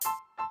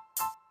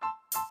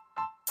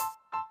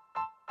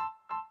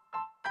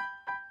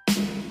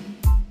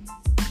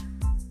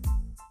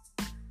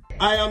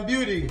I am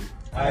beauty.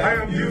 I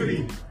am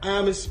beauty. I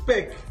am a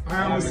speck.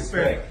 I am a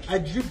speck. I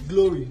drip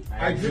glory.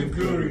 I drip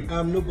glory. I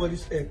am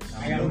nobody's ex.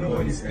 I am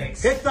nobody's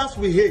ex. Haters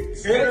we hate.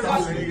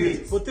 Haters we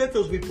hate.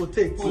 Potatoes we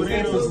potate.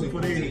 Potatoes we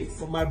potate.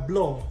 For my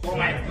blood. For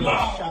my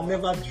blood Shall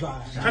never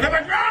dry. shall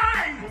never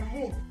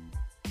dry.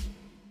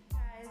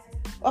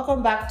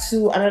 Welcome back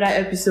to another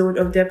episode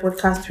of the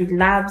podcast with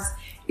Labs.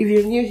 If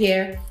you're new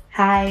here,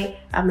 hi,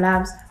 I'm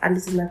Labs and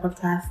this is my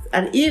podcast.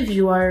 And if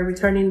you are a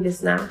returning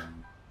listener,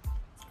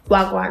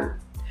 Wagwan,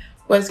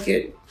 what's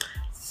good?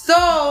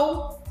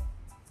 So,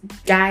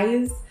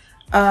 guys,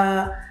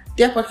 the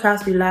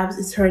podcast with Labs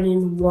is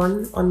turning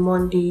 1 on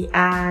Monday,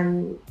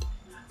 and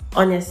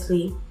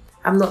honestly,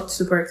 I'm not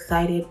super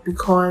excited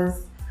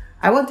because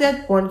I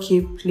wanted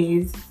 1K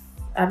plays,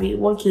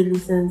 1K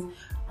listens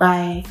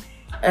by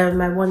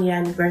my 1 year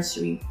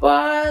anniversary,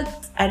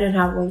 but I don't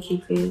have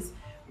 1K plays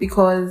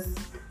because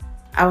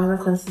I was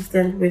not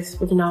consistent with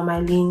putting out my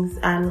links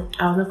and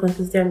I was not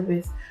consistent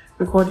with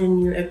recording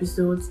new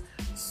episodes.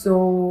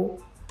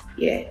 So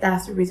yeah,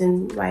 that's the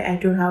reason why I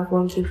don't have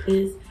 1K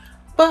plays.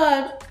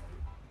 But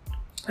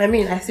I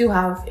mean, I still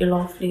have a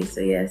long plays,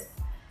 so yes,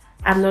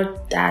 I'm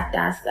not that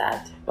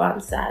sad, but I'm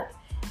sad.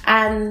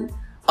 And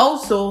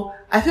also,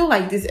 I feel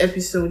like this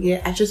episode,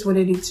 I just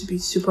wanted it to be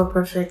super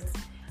perfect,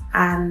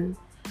 and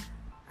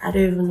I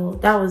don't even know.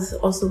 That was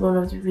also one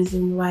of the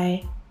reasons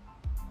why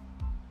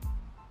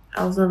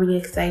I was not really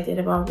excited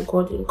about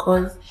recording,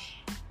 because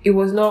it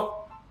was not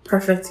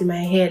perfect in my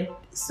head.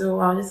 So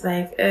I was just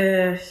like,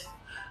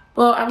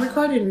 well, I'm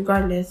recording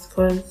regardless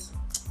because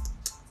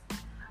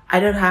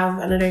I don't have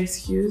another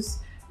excuse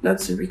not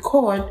to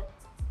record.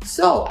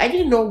 So I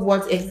didn't know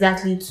what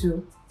exactly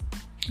to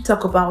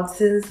talk about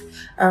since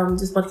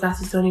this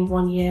podcast is turning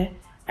 1 year.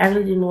 I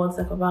really didn't know what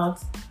to talk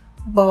about.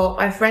 But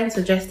my friend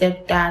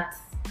suggested that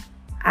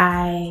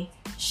I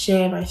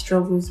share my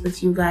struggles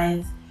with you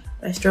guys,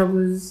 my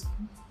struggles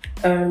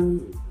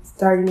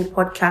starting a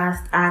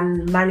podcast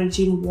and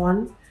managing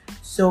one.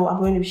 So I'm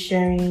going to be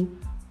sharing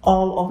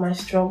all of my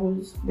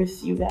struggles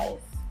with you guys.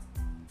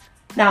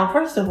 Now,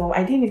 first of all,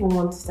 I didn't even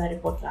want to start a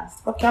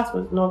podcast. Podcast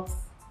was not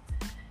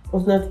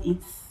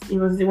it. It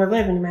was not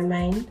even in my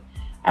mind.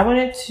 I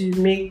wanted to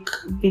make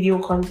video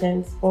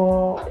content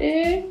for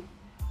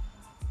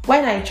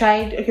when I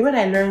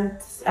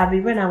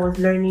was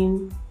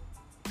learning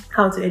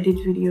how to edit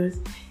videos,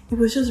 it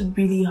was just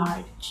really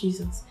hard.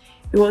 Jesus,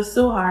 it was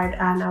so hard,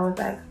 and I was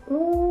like,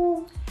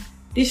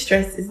 this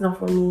stress is not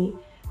for me.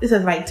 This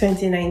was like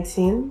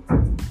 2019,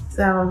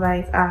 so I was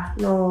like,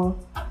 no,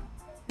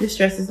 this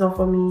stress is not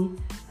for me.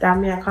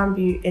 Damn me, I can't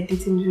be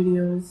editing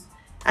videos.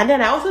 And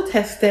then I also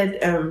texted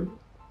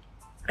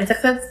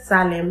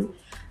Salem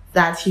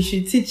that he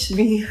should teach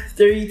me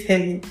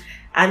storytelling,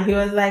 and he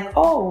was like,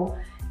 oh,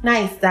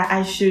 nice, that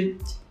I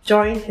should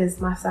join his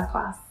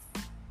masterclass.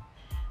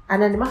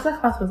 And then the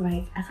masterclass was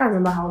like, I can't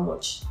remember how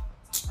much,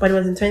 but it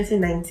was in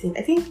 2019.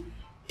 I think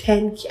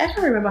 10K. I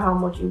can't remember how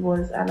much it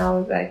was. And I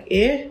was like,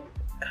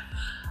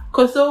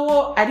 Because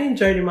so I didn't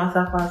join the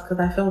masterclass because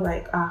I felt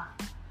like,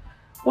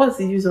 what's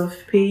the use of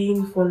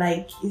paying for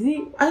I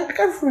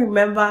can't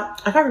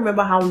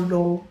remember how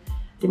long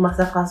the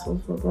masterclass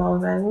was for. But I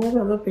was like,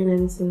 I'm not paying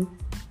anything.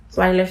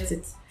 So I left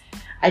it.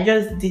 I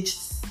just ditched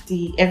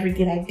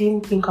everything. I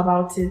didn't think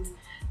about it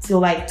till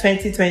like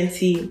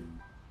 2020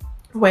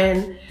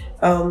 when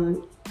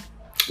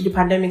the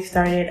pandemic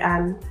started,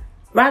 and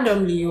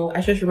randomly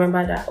I just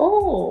remember that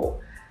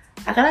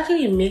I can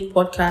actually make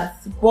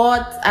podcasts.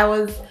 But I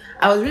was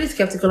really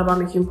skeptical about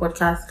making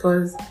podcasts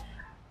because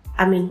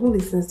who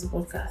listens to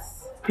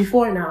podcasts?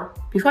 Before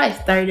I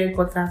started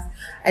podcasts,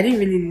 I didn't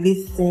really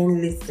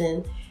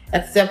listen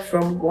except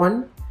from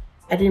one.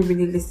 I didn't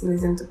really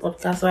listen to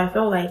podcasts, so I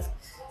felt like,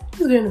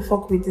 who's going to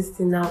fuck with this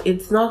thing now?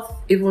 It's not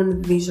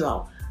even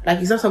visual,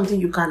 it's not something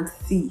you can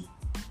see.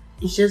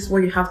 It's just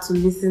what you have to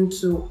listen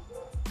to.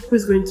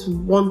 Who's going to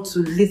want to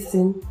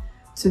listen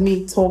to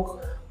me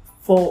talk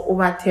for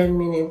over 10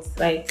 minutes?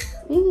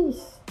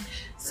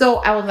 So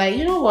I was like,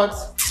 you know what?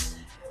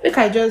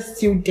 I just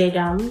still dead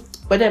down.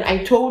 But then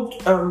I told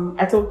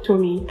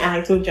Tony and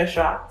I told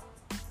Joshua.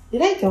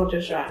 Did I tell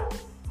Joshua?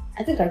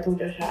 I think I told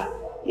Joshua.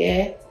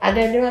 Yeah. And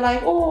then they were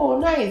like, oh,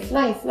 nice,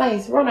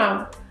 run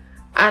out.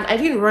 And I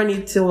didn't run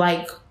it till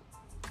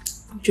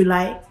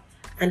July.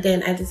 And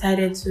then I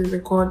decided to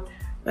record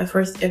my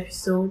first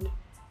episode.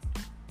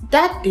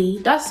 That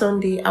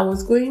Sunday, I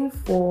was going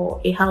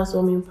for a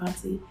housewarming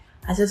party.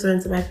 I just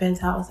went to my parents'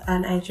 house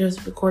and I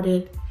just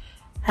recorded,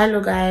 hello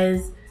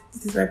guys,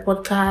 this is my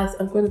podcast.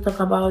 I'm going to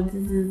talk about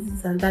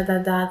this and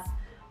that.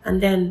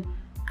 And then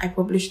I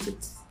published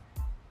it.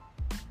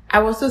 I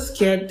was so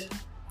scared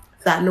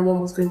that no one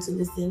was going to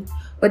listen.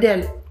 But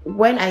then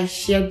when I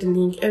shared the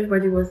link,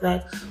 everybody was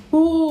like,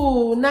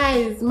 ooh,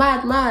 nice,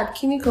 mad,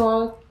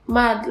 Kiniko,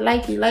 mad,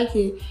 like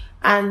it.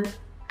 And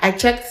I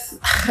checked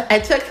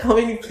how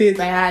many plays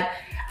I had.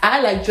 I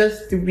had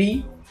just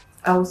 3.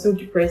 I was so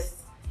depressed.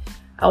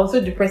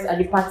 at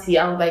the party.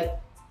 I was like,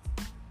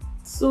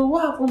 so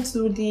what happened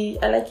to the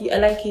I like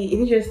it? Is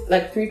it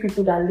just 3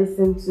 people that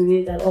listened to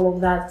it and all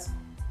of that?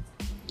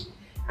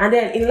 And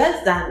then in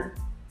less than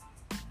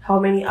how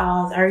many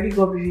hours, I already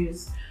got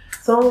reviews.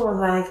 Someone was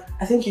like,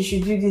 I think you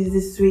should do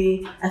this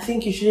way. I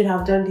think you shouldn't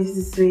have done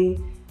this way.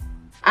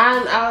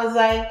 And I was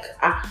like,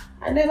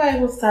 I never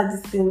even start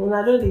this thing. And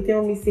I know they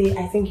tell me, say,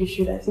 I think you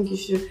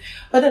should.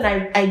 But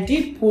then I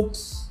did put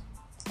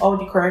all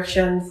the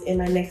corrections in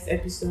my next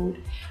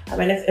episode. And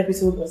my next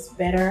episode was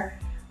better.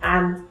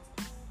 And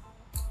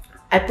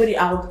I put it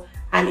out,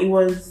 and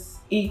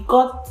it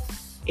got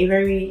a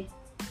very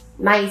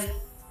nice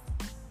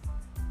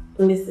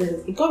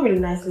listens. It got really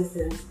nice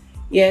listens.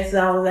 Yeah, so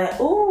I was like,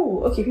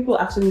 oh, okay, people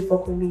actually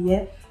fuck with me,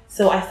 yeah.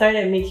 So I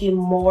started making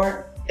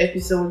more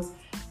episodes.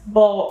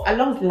 But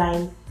along the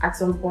line, at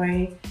some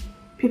point,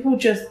 people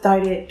just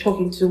started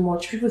talking too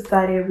much. People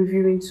started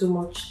reviewing too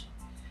much.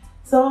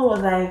 Someone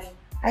was like,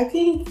 I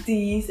think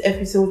this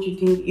episode you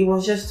did, it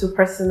was just too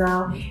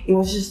personal. It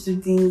was just too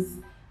this.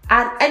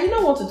 And I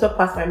didn't want to talk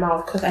past my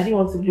mouth because I didn't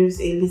want to lose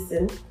a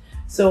listen.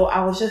 So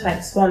I was just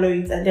like, swallow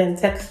it. And then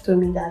text told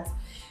me that,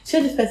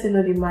 should this person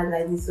know the man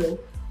like this? So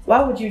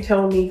why would you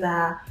tell me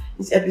that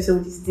this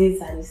episode is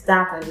this and it's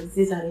that and it's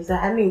this and it's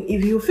that? I mean,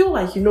 if you feel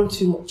like you know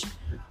too much,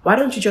 why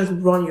don't you just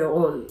run your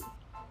own?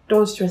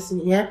 Don't stress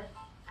me, yeah?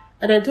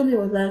 And then Tommy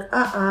was like,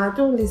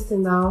 don't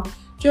listen now.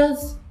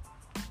 Just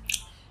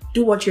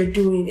do what you're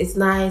doing. It's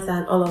nice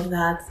and all of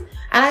that.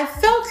 And I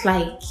felt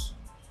like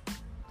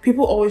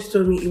people always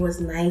told me it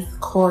was nice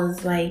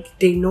because, like,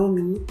 they know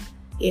me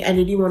and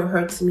they didn't want to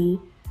hurt me.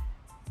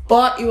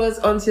 But it was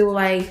until,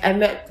 like, I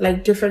met,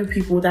 like, different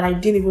people that I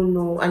didn't even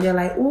know. And they're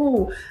like,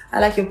 oh, I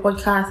like your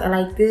podcast. I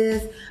like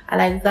this. I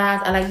like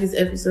that. I like this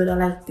episode. I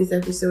like this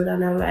episode.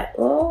 And I'm like,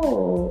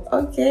 oh,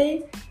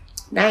 okay.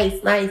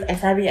 Nice. I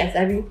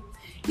savvy.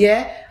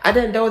 Yeah. And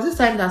then there was this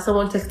time that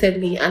someone texted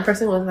me and the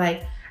person was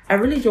like, I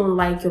really don't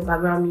like your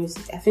background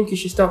music. I think you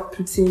should stop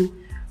putting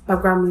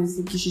background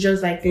music. You should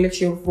just, like,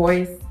 let your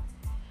voice.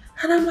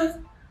 And I'm like,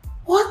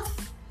 what?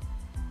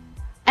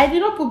 I did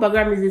not put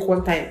background music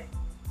one time.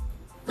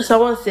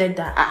 Someone said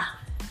that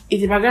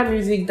it's the background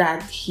music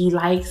that he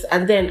likes,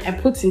 and then I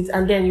put it,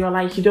 and then you're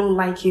like, you don't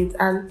like it,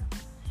 and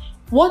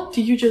what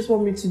do you just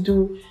want me to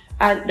do?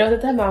 And there was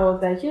a time I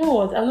was like, you know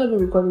what, I'm not even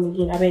recording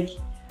again.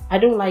 I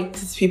don't like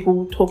these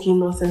people talking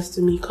nonsense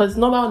to me, because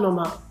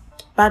normal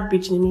bad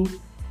bitch in me,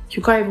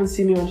 you can't even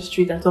see me on the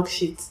street and talk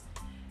shit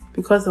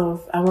because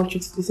of I want you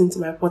to listen to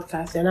my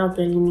podcast. You're now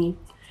telling me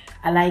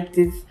I like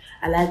this,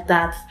 I like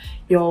that.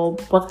 Your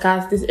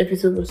podcast, this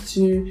episode was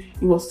too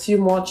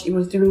much. It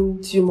was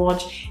doing too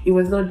much. It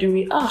was not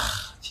doing,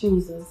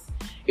 Jesus.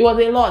 It was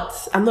a lot.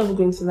 I'm not even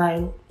going to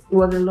lie. It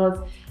was a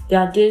lot. There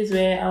are days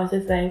where I was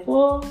just like,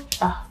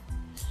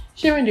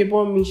 she when they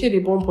born me, they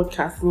born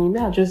podcast me.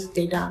 I just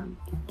stay down.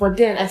 But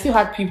then I still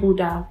had people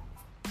that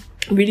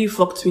really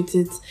fucked with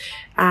it.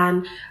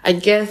 And I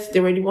guess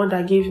they were the one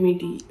that gave me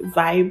the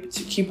vibe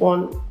to keep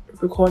on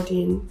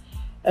recording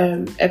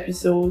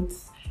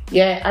episodes.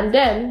 Yeah, and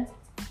then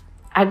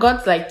I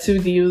got like 2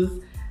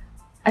 deals.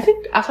 I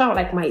think after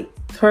like my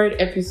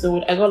 3rd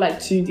episode, I got like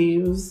 2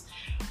 deals.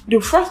 The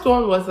first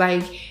one was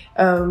like,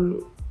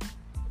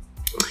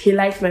 he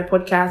likes my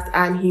podcast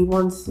and he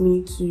wants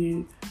me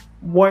to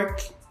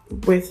work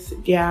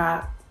with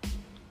their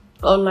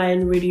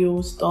online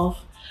radio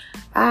stuff.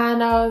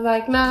 And I was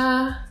like,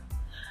 nah.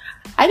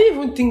 I didn't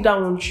even think that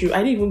one through.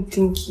 I didn't even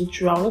think it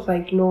through. I was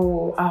like,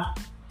 no,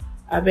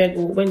 I beg,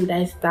 when did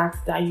I start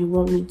that you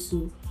want me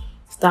to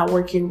start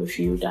working with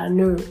you? That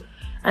no.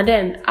 And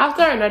then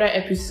after another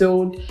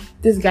episode,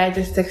 this guy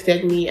just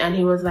texted me and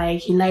he was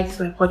like, he likes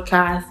my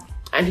podcast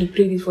and he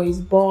played it for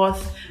his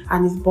boss,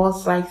 and his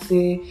boss likes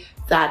it,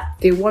 that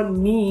they want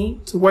me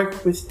to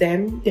work with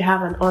them. They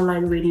have an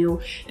online radio.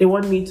 They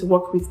want me to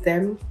work with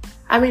them.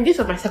 I mean, this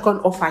was my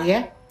 2nd offer,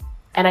 yeah?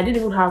 And I didn't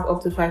even have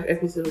up to 5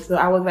 episodes. So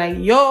I was like,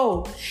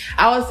 yo,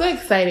 I was so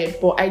excited,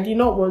 but I did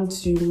not want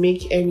to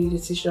make any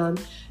decision.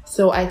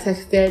 So I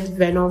texted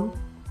Venom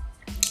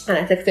and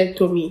I texted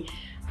Tommy.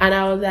 And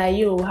I was like,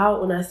 yo,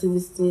 how una see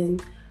this thing?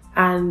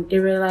 And they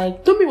were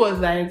like, Tommy was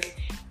like,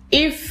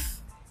 if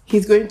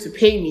he's going to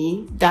pay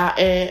me, that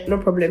no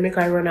problem, make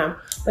I run out.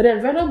 But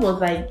then Venom was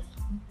like,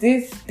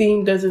 this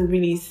thing doesn't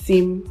really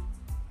seem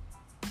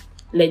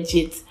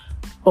legit,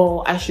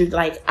 or I should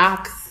like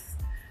ask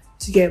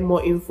to get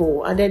more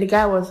info. And then the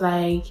guy was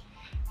like,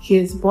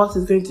 his boss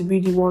is going to be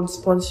the one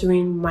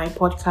sponsoring my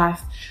podcast.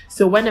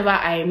 So whenever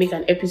I make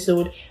an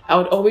episode, I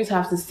would always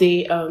have to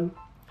say,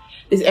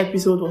 this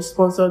episode was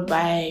sponsored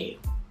by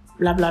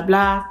blah, blah,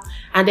 blah.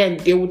 And then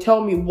they would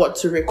tell me what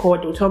to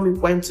record. They would tell me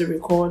when to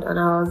record. And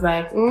I was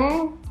like,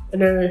 no,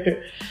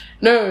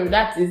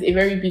 that is a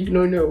very big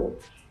no.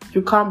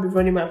 You can't be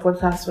running my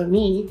podcast for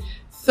me.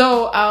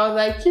 So I was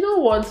like, you know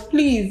what?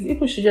 Please,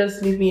 people should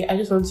just leave me. I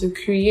just want to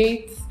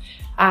create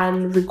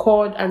and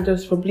record and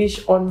just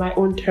publish on my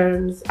own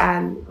terms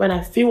and when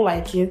I feel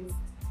like it.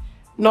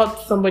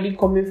 Not somebody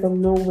coming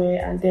from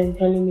nowhere and then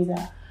telling me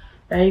that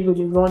now you go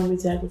to run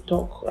with it, I could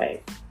talk.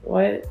 Like,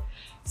 what?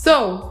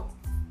 So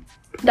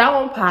that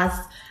one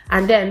passed,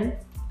 and then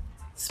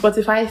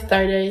Spotify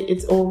started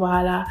its own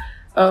wahala.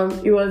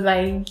 It was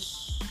like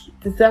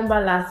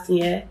December last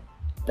year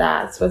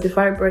that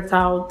Spotify brought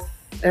out.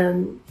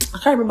 I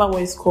can't remember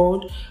what it's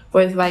called,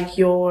 but it's like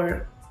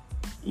your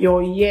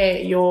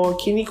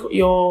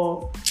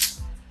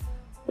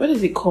what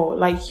is it called?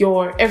 Like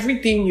your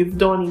everything you've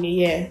done in a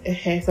year,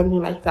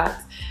 something like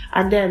that.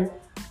 And then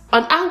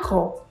on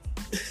Anchor,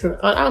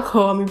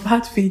 I'm a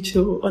bad bitch.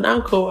 On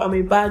Anchor, I'm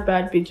a bad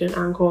bitch on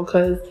Anchor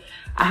because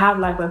I have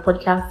like my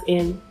podcast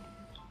in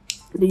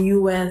the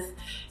US,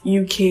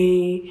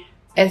 UK,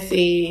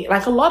 SA,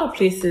 like a lot of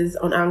places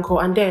on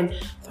Anchor. And then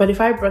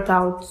Spotify brought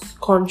out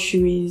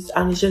countries,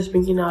 and it's just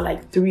bringing out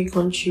like 3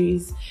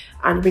 countries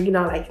and bringing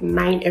out like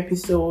 9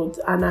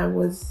 episodes. And I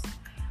was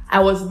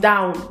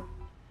down.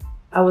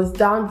 I was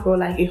down for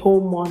like a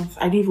whole month.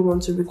 I didn't even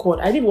want to record.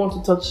 I didn't want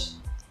to touch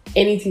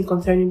anything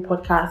concerning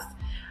podcast.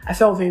 I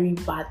felt very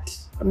bad.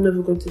 I'm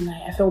never going to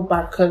lie. I felt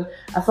bad because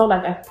I felt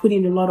like I put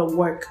in a lot of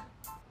work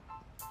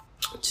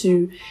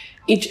to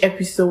each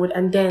episode,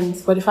 and then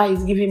Spotify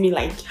is giving me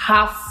like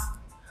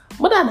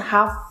more than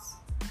half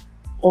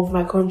of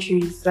my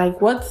countries.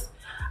 Like what?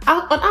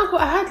 On Anchor,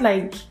 I had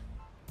like,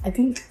 I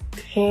think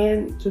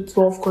 10 to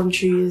 12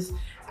 countries,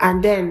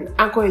 and then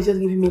Anchor is just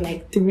giving me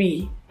like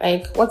 3.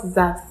 Like, what is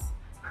that?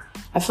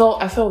 I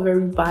felt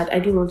very bad. I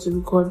didn't want to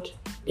record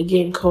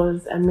again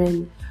because, I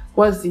mean,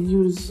 what's the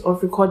use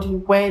of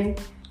recording when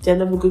they're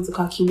never going to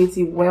calculate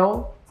it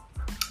well?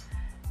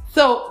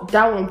 So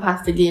that one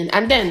passed again.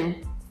 And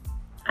then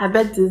I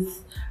met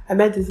this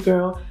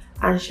girl,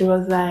 and she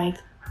was like,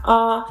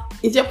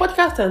 is your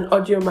podcast on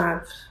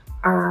Audiomack?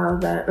 And I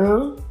was like,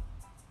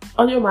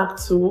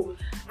 Audiomack too?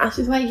 And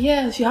she's like,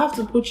 yes, you have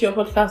to put your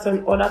podcast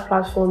on other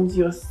platforms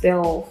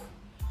yourself.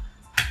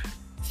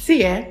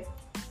 See,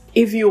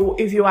 if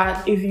you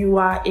are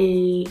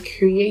a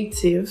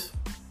creative,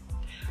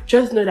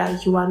 just know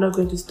that you are not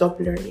going to stop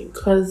learning.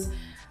 Because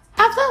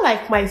after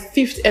like my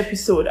 5th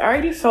episode, I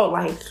already felt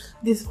like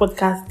this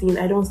podcast thing,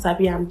 I don't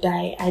sabi and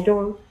die.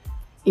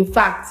 In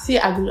fact, see,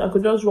 I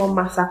could just run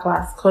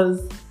masterclass,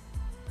 because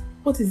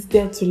what is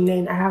there to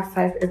learn? I have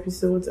 5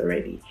 episodes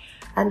already.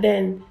 And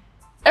then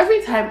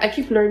every time I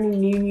keep learning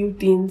new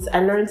things. I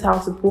learned how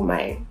to put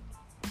my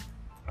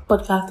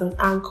podcast on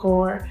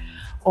Anchor,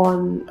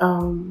 on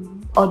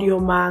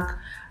Audiomack.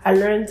 I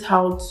learned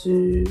how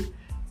to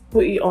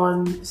put it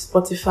on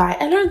Spotify.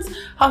 I learned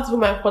how to put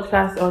my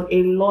podcast on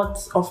a lot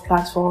of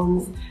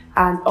platforms.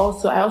 And I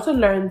also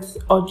learned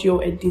audio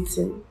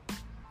editing.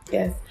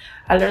 Yes,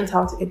 I learned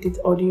how to edit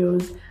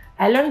audios.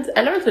 I learned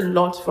a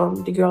lot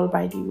from the girl,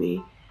 by the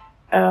way.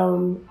 I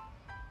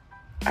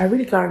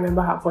really can't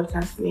remember her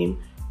podcast name,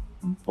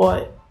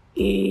 but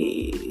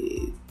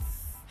her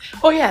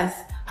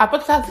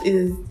podcast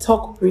is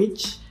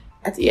Talkbridge.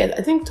 I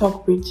think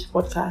Talkbridge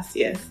podcast.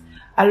 Yes,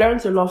 I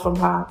learned a lot from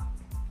her.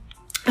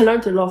 I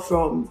learned a lot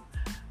from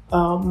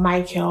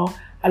Michael.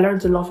 I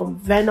learned a lot from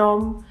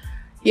Venom.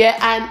 Yeah,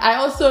 and I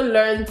also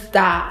learned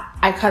that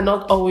I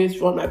cannot always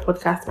run my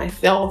podcast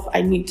myself.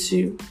 I need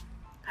to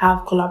have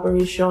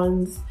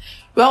collaborations.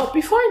 Well,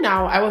 before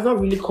now, I was not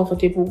really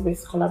comfortable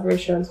with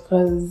collaborations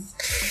because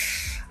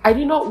I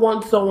did not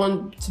want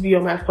someone to be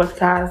on my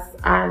podcast,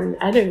 and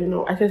I don't even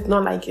know, I just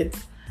not like it.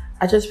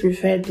 I just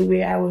preferred the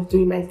way I was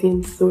doing my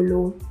things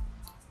solo.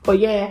 But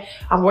yeah,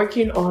 I'm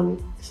working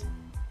on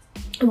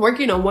 1 or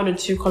 2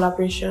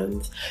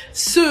 collaborations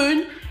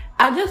soon.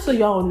 And just so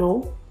y'all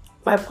know,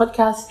 my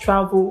podcast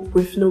travel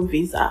with no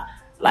visa.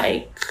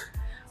 Like,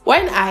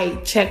 when I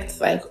checked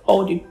like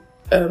all the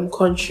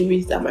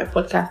countries that my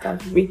podcast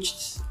has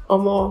reached,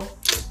 when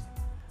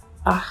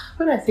I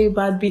say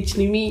bad bitch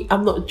me,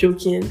 I'm not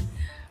joking.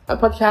 My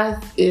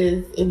podcast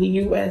is in the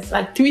US,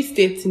 like 3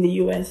 states in the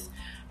US.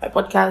 My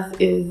podcast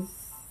is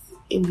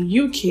in the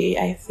UK,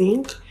 I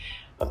think.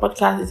 My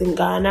podcast is in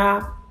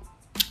Ghana,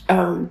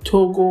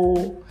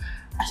 Togo.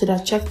 I should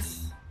have checked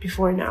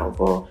before now,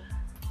 but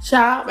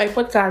my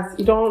podcast,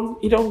 you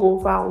don't go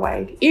far and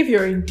wide. If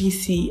you're in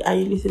DC and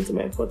you listen to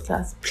my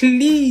podcast,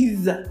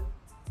 please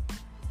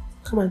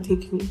come and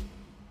take me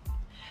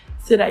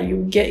so that you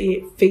get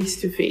it face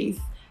to face.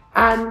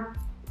 And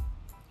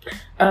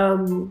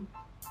the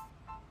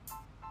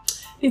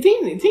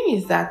thing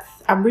is that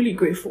I'm really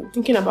grateful.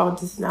 Thinking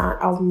about this now,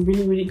 I'm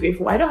really, really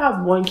grateful. I don't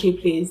have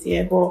 1K plays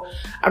yet, but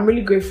I'm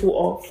really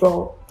grateful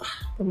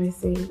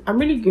I'm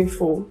really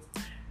grateful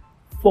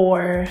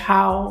for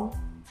how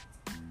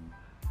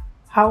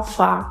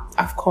far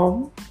I've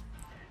come,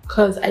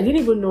 because I didn't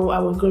even know I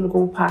was going to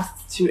go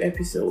past 2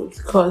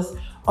 episodes because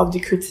of the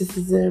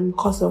criticism,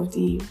 because of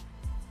the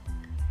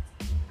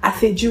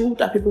assajou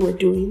that people were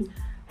doing.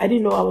 I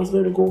didn't know I was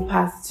going to go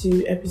past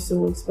 2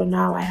 episodes, but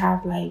now I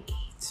have like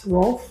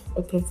 12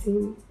 or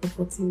 13 or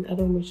 14, I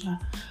don't know sure,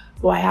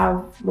 but I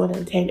have more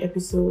than 10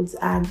 episodes,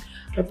 and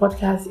my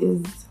podcast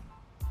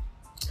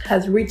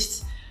has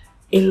reached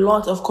a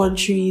lot of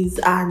countries,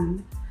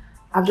 and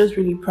I'm just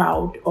really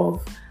proud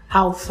of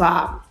how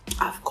far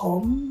I've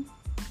come.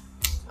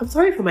 I'm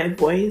sorry for my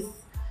voice.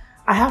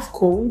 I have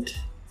cold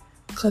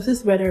because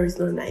this weather is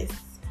not nice.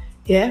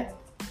 Yeah,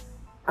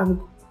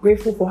 I'm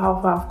grateful for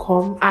how far I've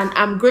come, and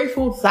I'm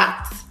grateful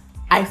that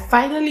I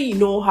finally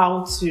know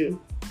how to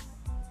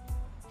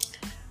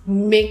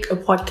make a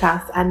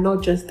podcast and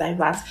not just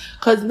diverse.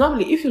 Because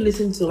normally, if you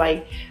listen to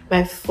like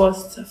my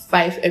first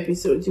 5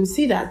 episodes, you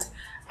see that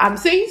I'm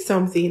saying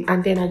something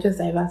and then I just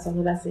divert to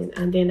another thing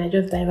and then I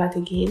just divert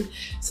again.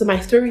 So my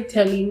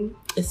storytelling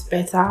is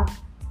better.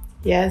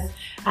 Yes.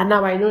 And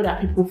now I know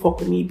that people fuck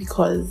with me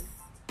because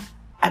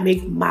I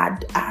make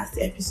mad ass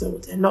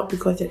episodes and not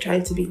because they're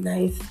trying to be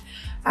nice.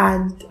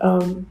 And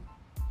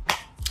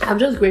I'm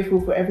just grateful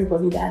for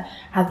everybody that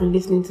has been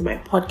listening to my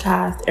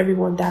podcast,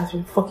 everyone that's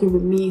been fucking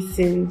with me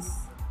since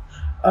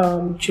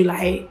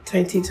July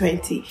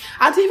 2020.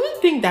 And to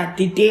even think that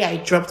the day I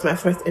dropped my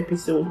first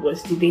episode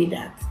was the day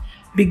that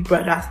Big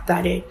Brother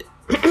started.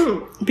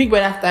 Big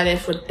Brother started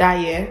for that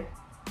year,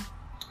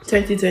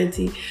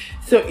 2020.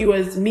 So it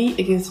was me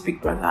against Big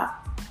Brother.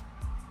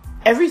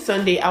 Every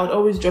Sunday I would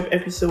always drop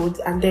episodes,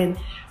 and then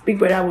Big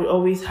Brother would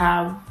always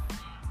have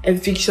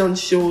eviction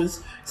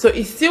shows. So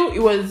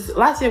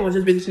last year was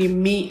just basically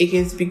me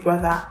against Big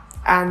Brother,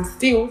 and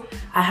still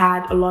I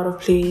had a lot of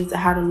plays. I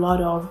had a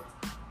lot of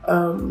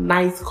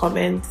nice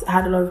comments. I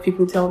had a lot of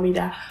people tell me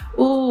that,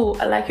 oh,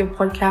 I like your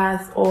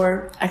podcast,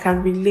 or I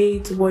can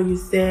relate to what you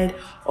said,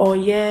 or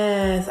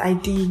yes, I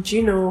did,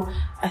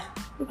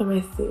 what am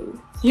I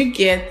saying? You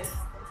get,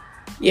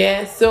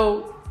 yeah.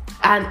 So,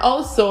 and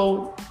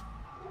also,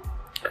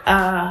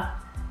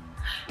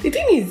 the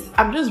thing is,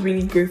 I'm just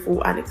really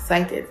grateful and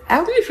excited. I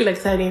really feel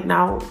excited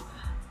now,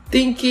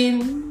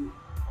 thinking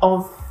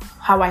of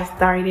how I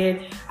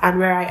started and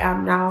where I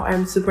am now.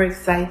 I'm super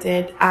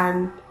excited,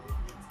 and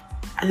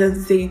I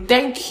just say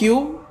thank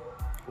you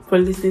for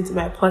listening to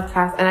my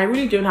podcast. And I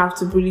really don't have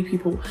to bully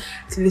people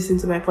to listen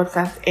to my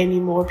podcast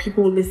anymore.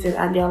 People listen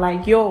and they're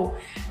like, yo,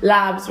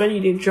 Labs, when you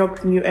did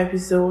drop new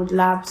episode,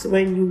 Labs,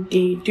 when you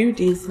did do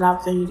this,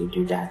 Labs, when you did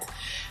do that.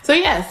 So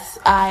yes,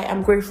 I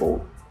am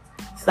grateful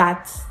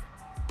that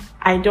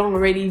I don't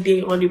already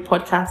be on the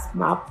podcast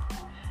map.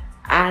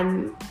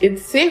 And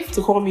it's safe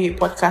to call me a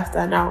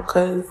podcaster now,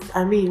 because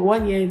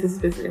 1 year in this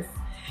business,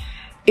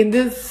 in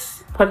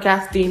this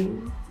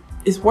podcasting,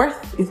 it's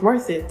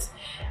worth it.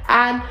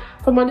 And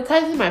for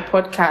monetizing my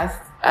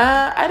podcast,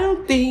 I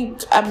don't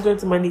think I'm going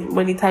to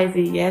monetize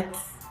it yet.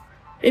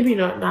 Maybe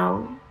not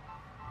now,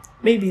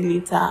 maybe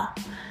later.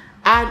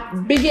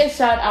 And biggest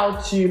shout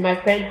out to my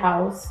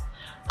penthouse,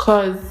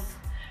 because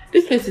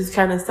this place is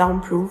kind of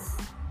soundproof.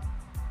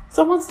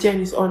 Someone's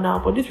gen is on now,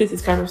 but this place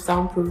is kind of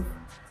soundproof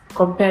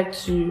compared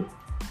to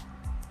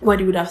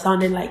what it would have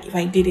sounded like if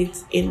I did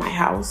it in my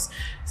house.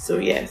 So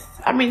yes,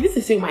 this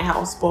is still my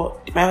house,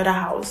 but my other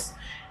house.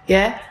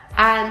 Yeah.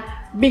 And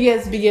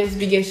biggest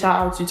shout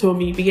out to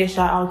Tommy, biggest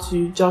shout out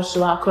to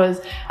Joshua,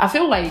 because I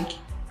feel like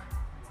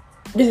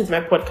this is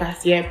my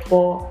podcast, yeah,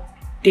 but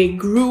they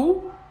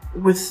grew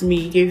with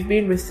me. They've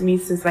been with me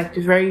since like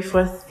the very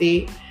first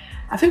day.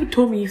 I think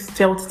Tommy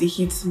felt the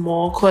heat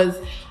more, because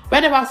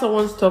whenever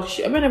someone talks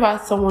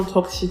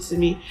shit to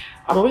me,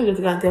 I'm always going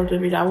to go and tell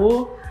Tommy that,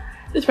 oh,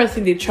 this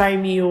person, they try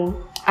me,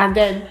 oh. And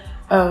then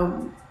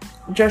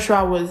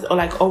Joshua was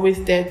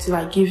always there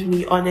to give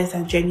me honest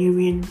and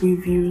genuine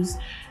reviews.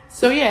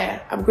 So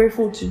yeah, I'm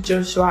grateful to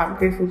Joshua, I'm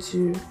grateful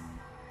to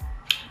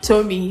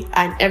Tommy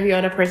and every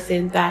other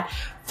person, that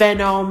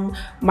Venom,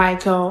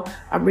 Michael,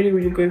 I'm really,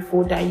 really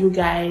grateful that you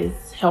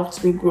guys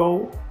helped me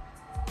grow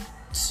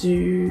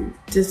to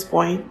this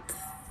point.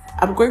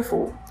 I'm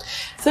grateful.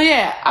 So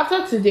yeah,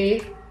 after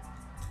today,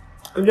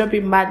 I'm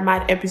dropping mad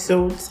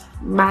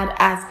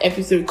ass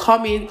episode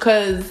coming,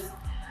 because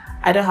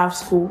I don't have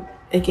school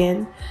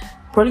again.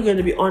 Probably going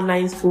to be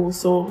online school,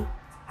 so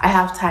I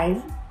have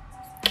time.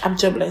 I'm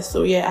jobless,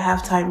 so yeah, I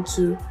have time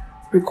to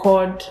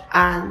record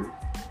and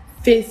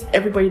face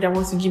everybody that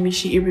wants to give me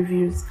shitty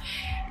reviews.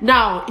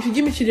 Now, if you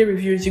give me shitty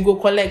reviews, you go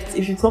collect.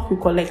 If you talk, you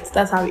collect.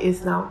 That's how it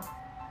is now.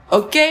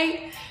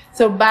 Okay?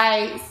 So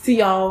bye. See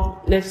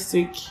y'all next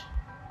week.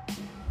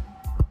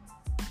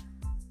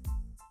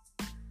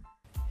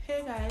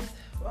 Hey guys,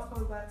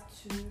 welcome back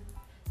to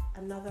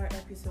another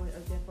episode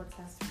of their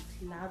podcast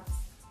with Labs.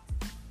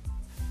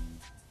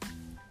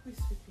 Who's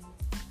sleeping?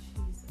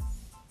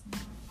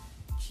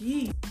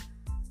 Jesus.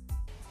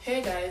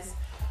 Hey guys,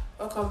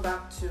 welcome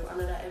back to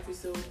another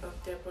episode of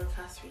their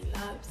podcast with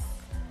Labs.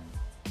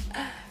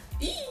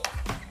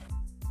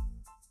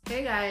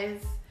 Hey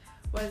guys,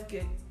 what's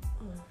good?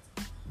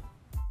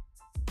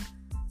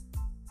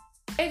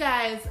 Hey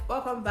guys,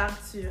 welcome back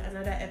to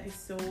another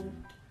episode.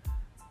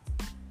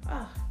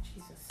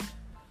 Jesus.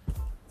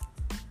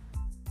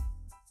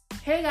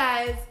 Hey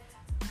guys.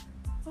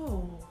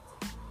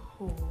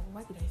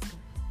 Why did I say?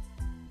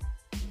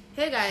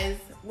 Hey guys,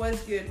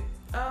 what's good?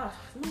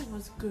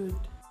 What's good?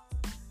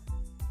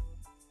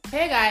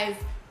 Hey guys,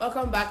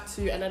 welcome back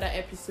to another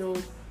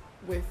episode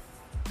with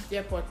the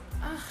airport.